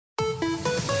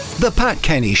The Pat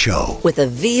Kenny Show with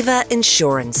Aviva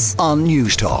Insurance on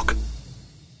News Talk.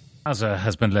 Gaza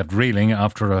has been left reeling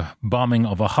after a bombing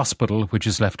of a hospital which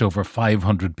has left over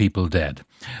 500 people dead.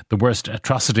 The worst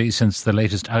atrocity since the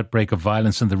latest outbreak of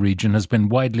violence in the region has been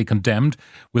widely condemned,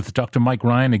 with Dr. Mike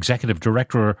Ryan, Executive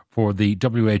Director for the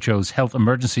WHO's Health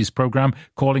Emergencies Programme,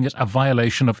 calling it a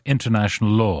violation of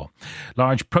international law.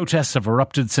 Large protests have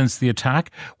erupted since the attack,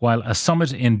 while a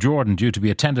summit in Jordan due to be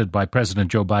attended by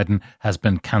President Joe Biden has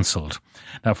been cancelled.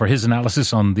 Now, for his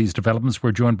analysis on these developments,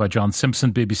 we're joined by John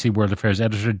Simpson, BBC World Affairs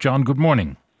Editor. John, good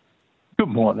morning. Good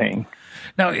morning.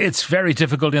 Now, it's very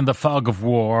difficult in the fog of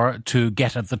war to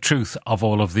get at the truth of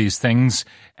all of these things.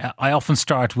 I often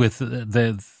start with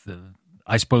the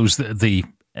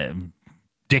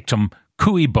dictum,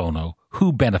 cui bono,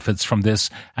 who benefits from this?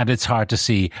 And it's hard to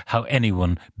see how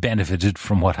anyone benefited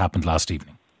from what happened last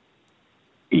evening.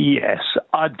 Yes,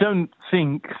 I don't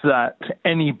think that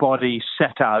anybody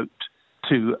set out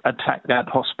to attack that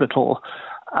hospital.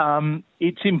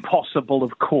 It's impossible,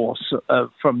 of course,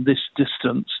 from this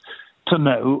distance to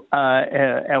know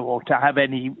or to have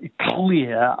any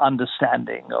clear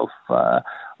understanding of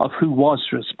who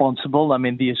was responsible. I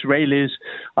mean, the Israelis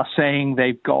are saying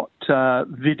they've got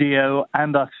video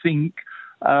and I think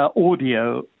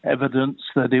audio evidence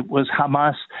that it was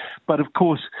Hamas. But of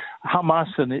course,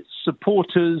 Hamas and its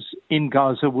supporters in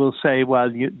Gaza will say,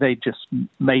 well, they just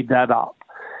made that up.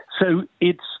 So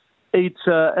it's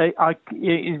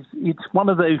one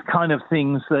of those kind of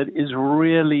things that is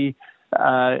really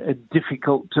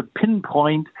difficult to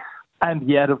pinpoint, and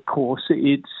yet, of course,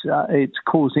 it's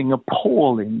causing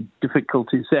appalling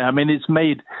difficulties there. I mean, it's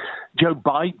made Joe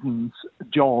Biden's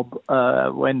job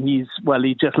he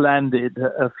just landed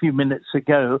a few minutes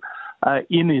ago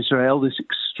in Israel, this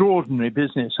extraordinary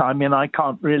business. I mean, I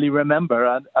can't really remember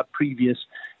a previous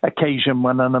occasion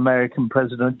when an American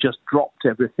president just dropped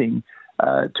everything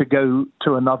to go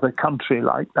to another country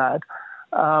like that.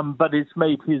 But it's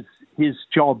made his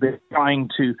job in trying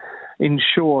to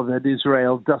ensure that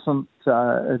Israel doesn't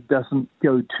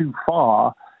go too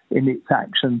far in its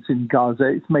actions in Gaza.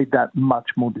 It's made that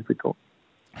much more difficult.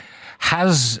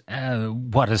 Has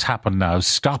what has happened now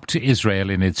stopped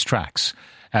Israel in its tracks,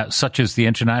 such as the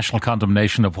international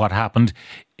condemnation of what happened,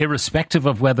 irrespective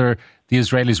of whether the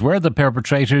Israelis were the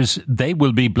perpetrators? They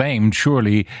will be blamed,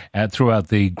 surely, throughout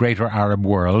the greater Arab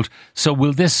world. So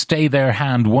will this stay their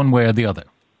hand one way or the other?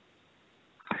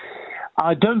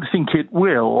 I don't think it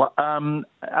will.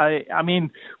 I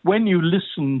mean, when you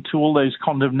listen to all those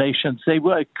condemnations, they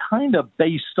were kind of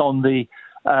based on the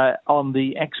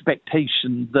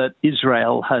expectation that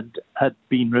Israel had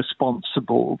been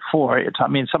responsible for it. I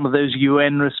mean, some of those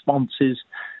UN responses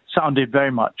sounded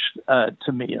very much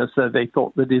to me as though they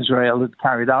thought that Israel had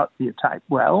carried out the attack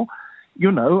well.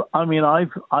 You know, I mean,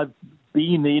 I've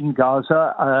been in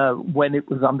Gaza when it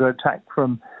was under attack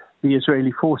from the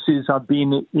Israeli forces. I've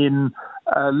been in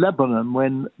Lebanon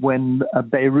when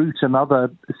Beirut and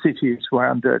other cities were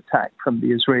under attack from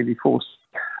the Israeli forces.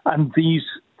 And these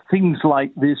things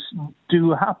like this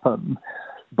do happen.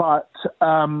 But,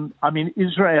 I mean,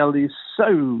 Israel is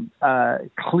so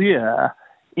clear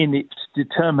in its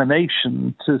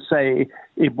determination to say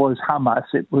it was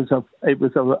Hamas. It was a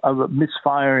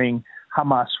misfiring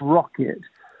Hamas rocket.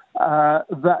 I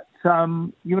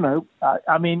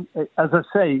mean, as I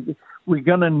say, we're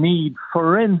going to need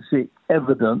forensic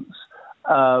evidence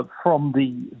from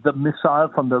the missile,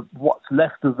 from what's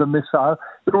left of the missile.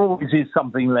 There always is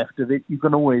something left of it. You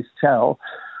can always tell.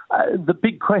 The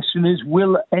big question is,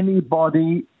 will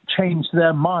anybody change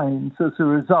their minds as a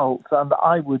result? And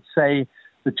I would say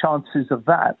the chances of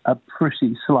that are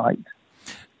pretty slight.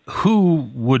 Who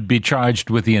would be charged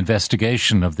with the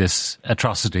investigation of this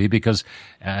atrocity? Because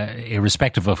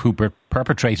irrespective of who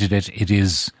perpetrated it, it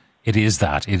is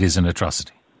an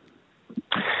atrocity.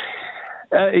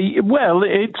 Well,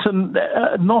 it's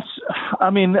not.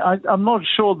 I mean, I'm not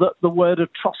sure that the word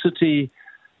atrocity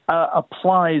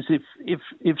applies if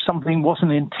something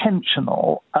wasn't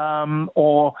intentional,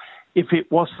 or if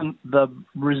it wasn't the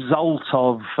result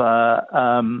of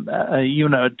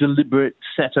a deliberate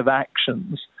set of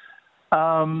actions.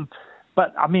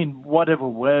 But I mean, whatever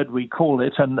word we call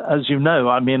it, and as you know,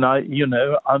 I mean,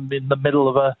 I'm in the middle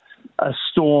of a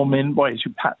storm as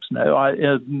you perhaps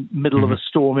know, middle of a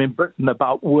storm in Britain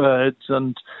about words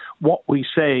and what we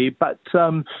say. But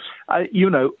who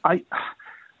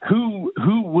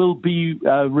will be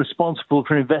responsible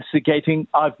for investigating?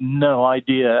 I've no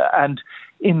idea. And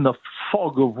in the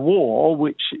fog of war,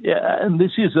 and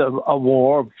this is a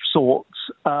war of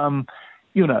sorts,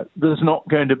 there's not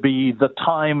going to be the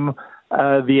time,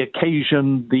 the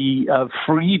occasion, the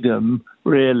freedom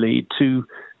really to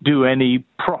do any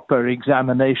proper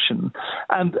examination.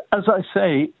 And as I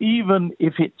say, even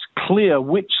if it's clear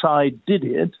which side did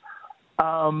it,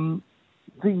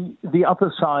 the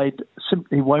other side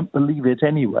simply won't believe it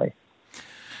anyway.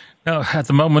 Now, at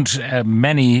the moment,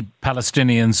 many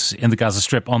Palestinians in the Gaza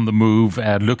Strip on the move,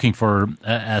 looking for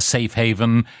a safe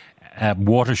haven,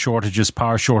 water shortages,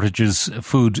 power shortages,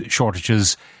 food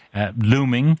shortages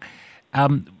looming.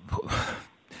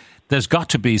 There's got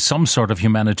to be some sort of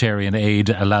humanitarian aid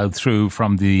allowed through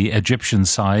from the Egyptian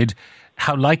side.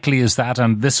 How likely is that?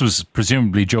 And this was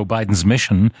presumably Joe Biden's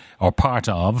mission, or part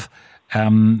of.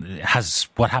 Has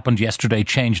what happened yesterday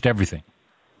changed everything?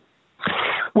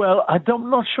 Well, I'm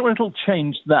not sure it'll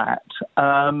change that.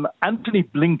 Anthony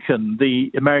Blinken,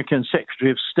 the American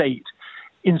Secretary of State,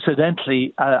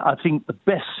 incidentally, I think the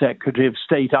best Secretary of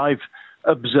State I've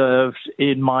observed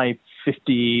in my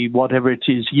 50, whatever it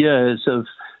is, years of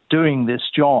doing this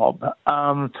job,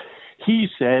 he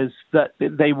says that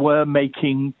they were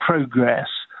making progress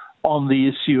on the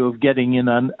issue of getting in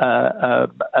a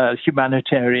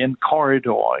humanitarian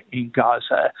corridor in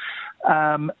Gaza.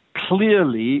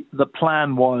 Clearly, the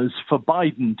plan was for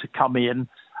Biden to come in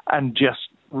and just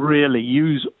really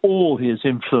use all his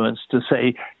influence to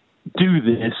say, do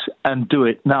this and do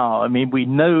it now. I mean, we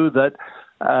know that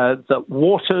that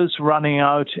water's running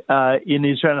out in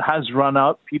Israel, has run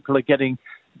out. People are getting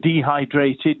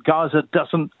dehydrated. Gaza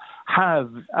doesn't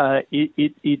have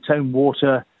its own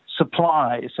water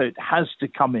supply, so it has to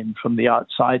come in from the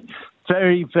outside.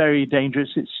 Very, very dangerous.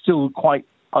 It's still quite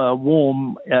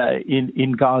warm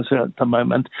in Gaza at the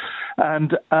moment.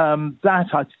 And that,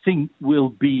 I think, will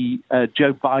be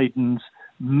Joe Biden's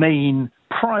main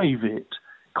private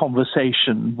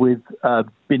conversation with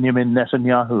Benjamin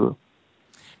Netanyahu.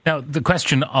 Now, the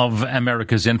question of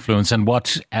America's influence and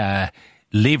what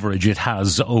leverage it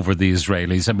has over the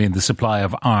Israelis. I mean, the supply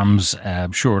of arms,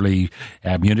 surely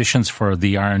munitions for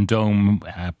the Iron Dome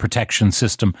protection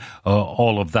system,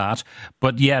 all of that.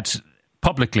 But yet,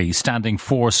 publicly standing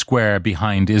four square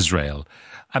behind Israel.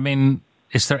 I mean,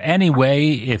 is there any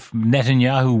way, if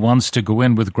Netanyahu wants to go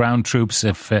in with ground troops,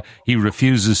 if he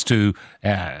refuses to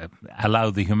allow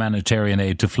the humanitarian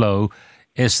aid to flow,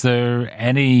 is there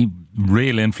any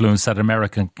real influence that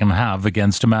America can have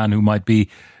against a man who might be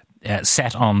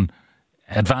set on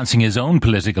advancing his own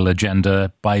political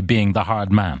agenda by being the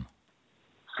hard man?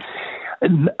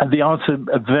 And the answer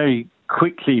very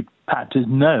quickly, Pat, is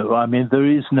no. I mean, there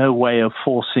is no way of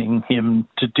forcing him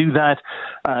to do that.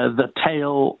 The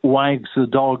tail wags the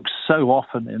dog so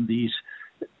often in these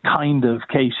kind of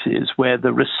cases where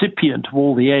the recipient of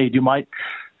all the aid you might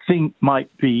think might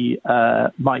be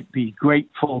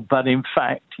grateful, but in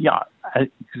fact, yeah,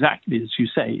 exactly as you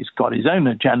say, he's got his own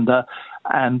agenda,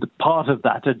 and part of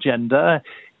that agenda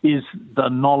is the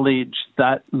knowledge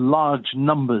that large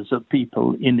numbers of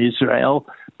people in Israel,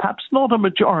 perhaps not a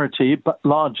majority, but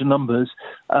large numbers,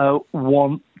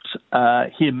 want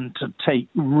him to take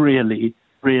really,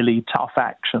 really tough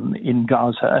action in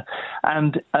Gaza.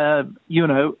 And,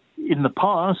 in the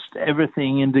past,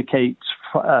 everything indicates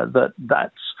that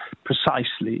that's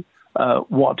precisely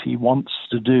what he wants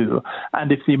to do.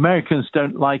 And if the Americans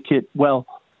don't like it, well,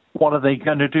 what are they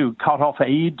going to do? Cut off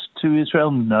aid to Israel?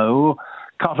 No.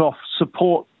 Cut off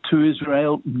support to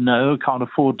Israel? No. Can't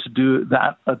afford to do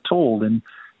that at all in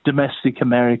domestic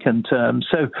American terms.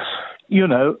 So,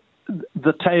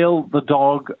 the tail, the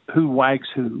dog, who wags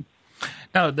who?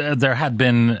 Now, there had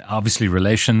been obviously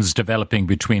relations developing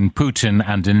between Putin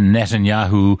and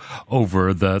Netanyahu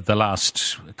over the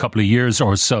last couple of years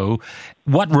or so.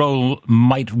 What role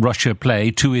might Russia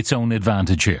play to its own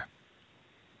advantage here?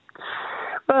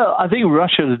 Well, I think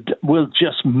Russia will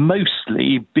just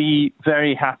mostly be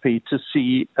very happy to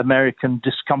see American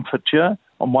discomfiture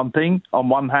on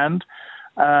one hand.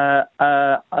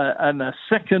 And a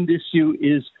second issue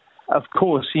is, of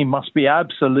course, he must be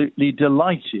absolutely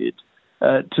delighted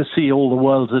to see all the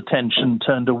world's attention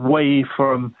turned away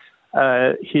from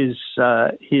his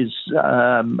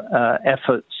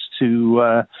efforts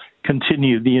to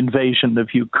continue the invasion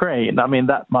of Ukraine. I mean,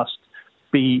 that must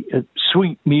be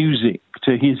sweet music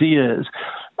to his ears.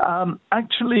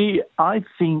 Actually, I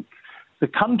think the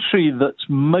country that's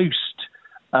most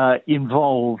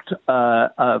involved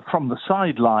from the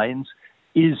sidelines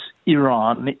is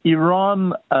Iran.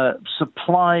 Iran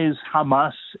supplies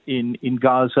Hamas in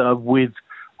Gaza with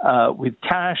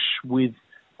cash, with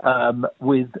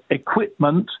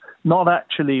equipment, not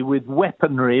actually with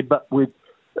weaponry, but with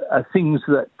things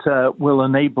that will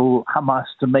enable Hamas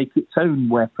to make its own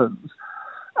weapons.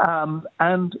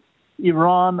 And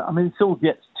Iran, I mean, it all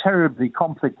gets terribly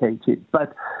complicated,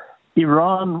 but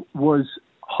Iran was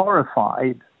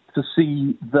horrified to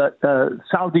see that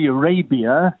Saudi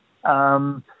Arabia,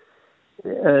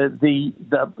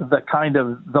 the kind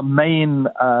of the main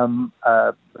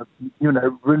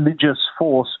religious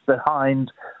force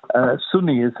behind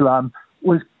Sunni Islam,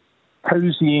 was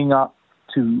cozying up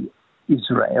to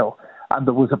Israel, and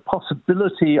there was a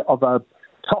possibility of a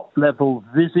top-level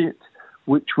visit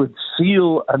which would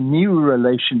seal a new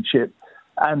relationship,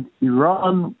 and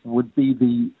Iran would be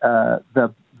the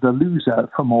loser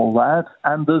from all that.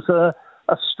 And there's a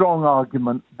strong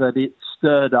argument that it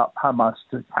stirred up Hamas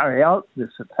to carry out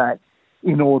this attack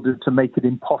in order to make it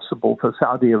impossible for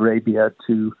Saudi Arabia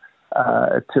to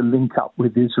link up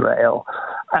with Israel,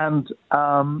 and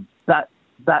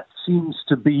that seems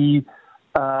to be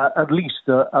at least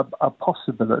a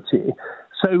possibility.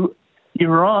 So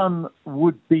Iran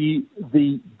would be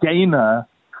the gainer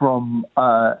from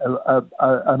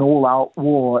an all-out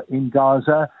war in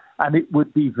Gaza, and it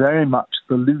would be very much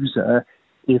the loser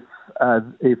if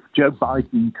Joe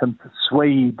Biden can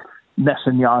persuade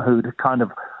Netanyahu to kind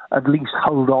of at least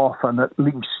hold off and at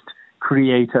least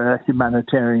create a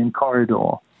humanitarian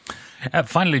corridor.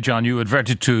 Finally, John, you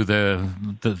adverted to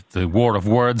the war of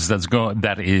words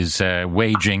that is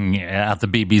waging at the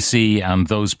BBC and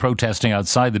those protesting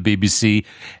outside the BBC.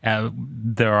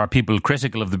 There are people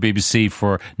critical of the BBC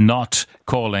for not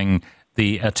calling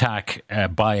the attack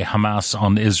by Hamas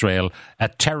on Israel a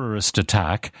terrorist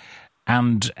attack.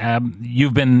 And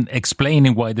you've been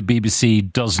explaining why the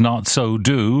BBC does not so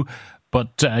do,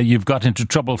 but you've got into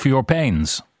trouble for your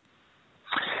pains.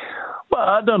 Well,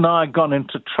 I don't know. I got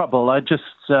into trouble. A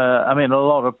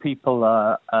lot of people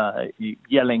are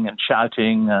yelling and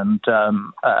shouting, and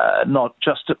not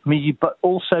just at me, but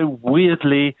also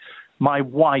weirdly, my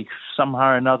wife.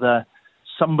 Somehow or another,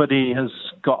 somebody has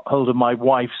got hold of my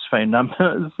wife's phone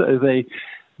number. So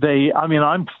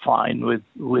I'm fine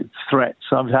with threats.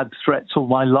 I've had threats all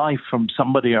my life from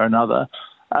somebody or another.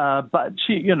 But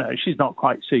she's not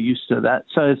quite so used to that.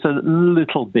 So it's a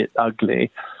little bit ugly.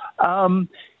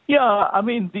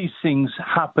 These things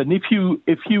happen.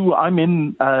 I'm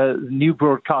in New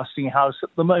Broadcasting House at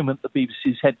the moment, the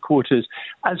BBC's headquarters.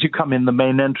 As you come in the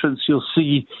main entrance, you'll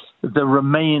see the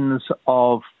remains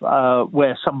of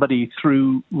where somebody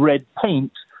threw red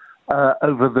paint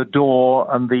over the door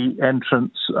and the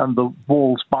entrance and the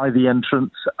walls by the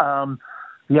entrance.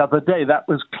 The other day, that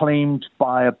was claimed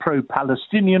by a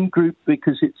pro-Palestinian group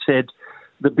because it said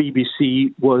the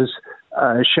BBC was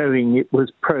showing it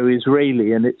was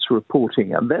pro-Israeli in its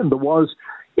reporting. And then there was,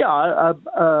 a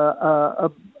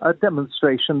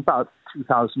demonstration. About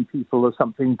 2,000 people or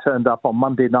something turned up on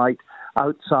Monday night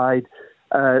outside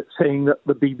saying that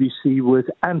the BBC was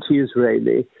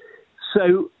anti-Israeli.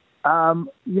 So,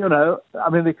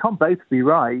 they can't both be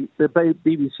right. The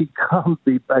BBC can't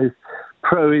be both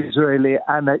pro-Israeli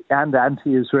and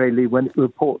anti-Israeli when it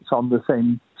reports on the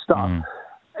same stuff. Mm.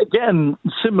 Again,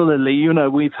 similarly,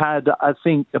 we've had, I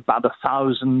think, about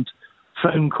 1,000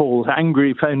 phone calls,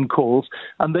 angry phone calls,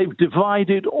 and they've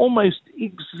divided almost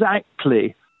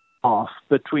exactly half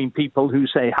between people who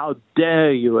say, how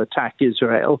dare you attack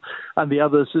Israel, and the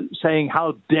others saying,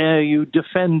 how dare you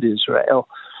defend Israel.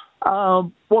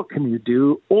 What can you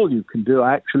do? All you can do,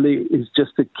 actually, is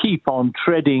just to keep on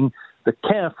treading the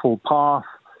careful path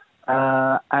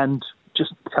and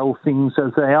just tell things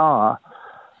as they are.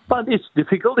 But it's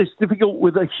difficult. It's difficult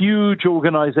with a huge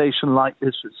organization like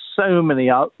this with so many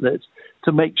outlets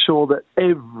to make sure that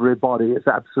everybody is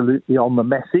absolutely on the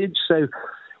message. So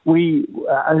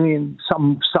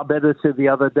some sub-editor the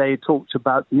other day talked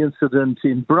about the incident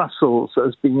in Brussels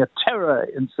as being a terror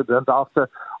incident after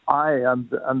I and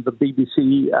the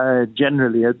BBC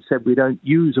generally had said we don't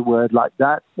use a word like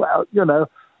that. Well, an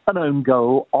own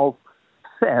goal of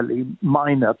fairly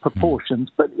minor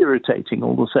proportions, but irritating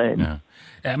all the same. Yeah.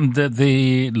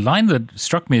 The line that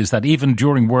struck me is that even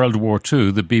during World War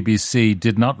II, the BBC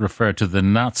did not refer to the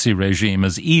Nazi regime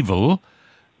as evil,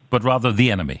 but rather the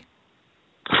enemy.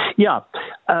 Yeah.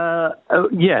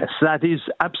 Yes, that is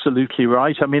absolutely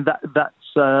right. I mean, that's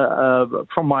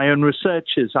from my own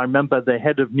researches. I remember the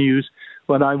head of news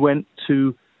when I went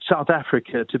to South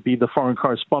Africa to be the foreign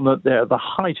correspondent there, the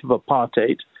height of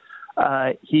apartheid.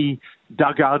 He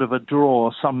dug out of a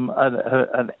drawer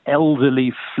an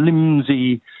elderly,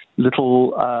 flimsy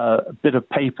little bit of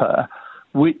paper,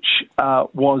 which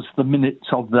was the minutes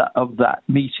of that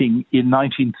meeting in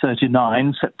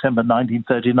 1939, September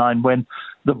 1939, when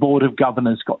the Board of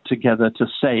Governors got together to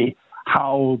say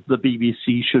how the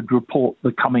BBC should report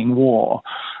the coming war.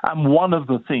 And one of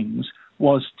the things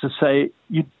was to say,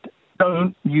 you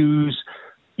don't use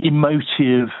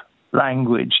emotive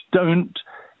language. Don't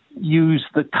use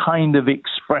the kind of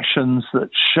expressions that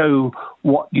show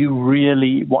what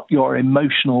your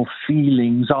emotional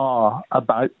feelings are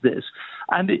about this.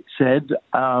 And it said,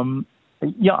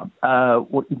 you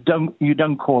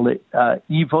don't call it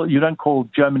evil. You don't call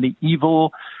Germany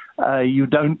evil. You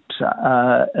don't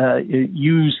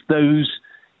use those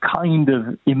kind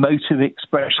of emotive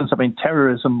expressions. I mean,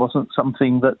 terrorism wasn't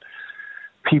something that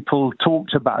people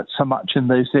talked about so much in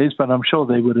those days, but I'm sure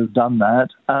they would have done that.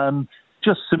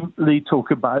 Just simply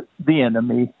talk about the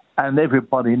enemy, and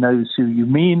everybody knows who you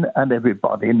mean, and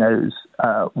everybody knows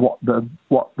what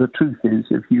the truth is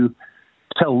if you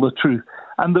tell the truth.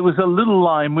 And there was a little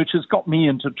line which has got me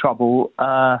into trouble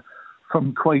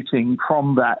from quoting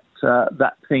from that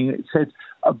thing. It said,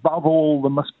 "Above all, there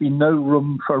must be no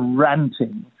room for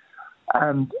ranting."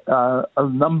 And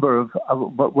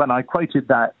but when I quoted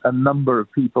that, a number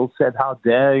of people said, "How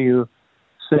dare you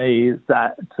say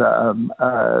that?"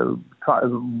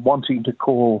 Wanting to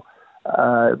call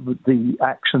the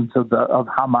actions of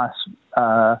Hamas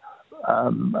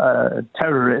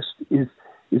terrorist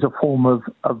is a form of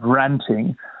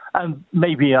ranting. And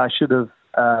maybe I should have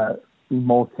been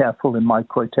more careful in my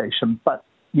quotation, but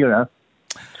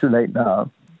too late now.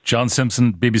 John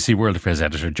Simpson, BBC World Affairs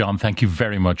Editor. John, thank you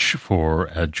very much for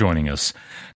joining us.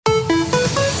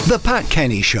 The Pat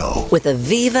Kenny Show with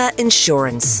Aviva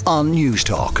Insurance on News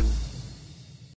Talk.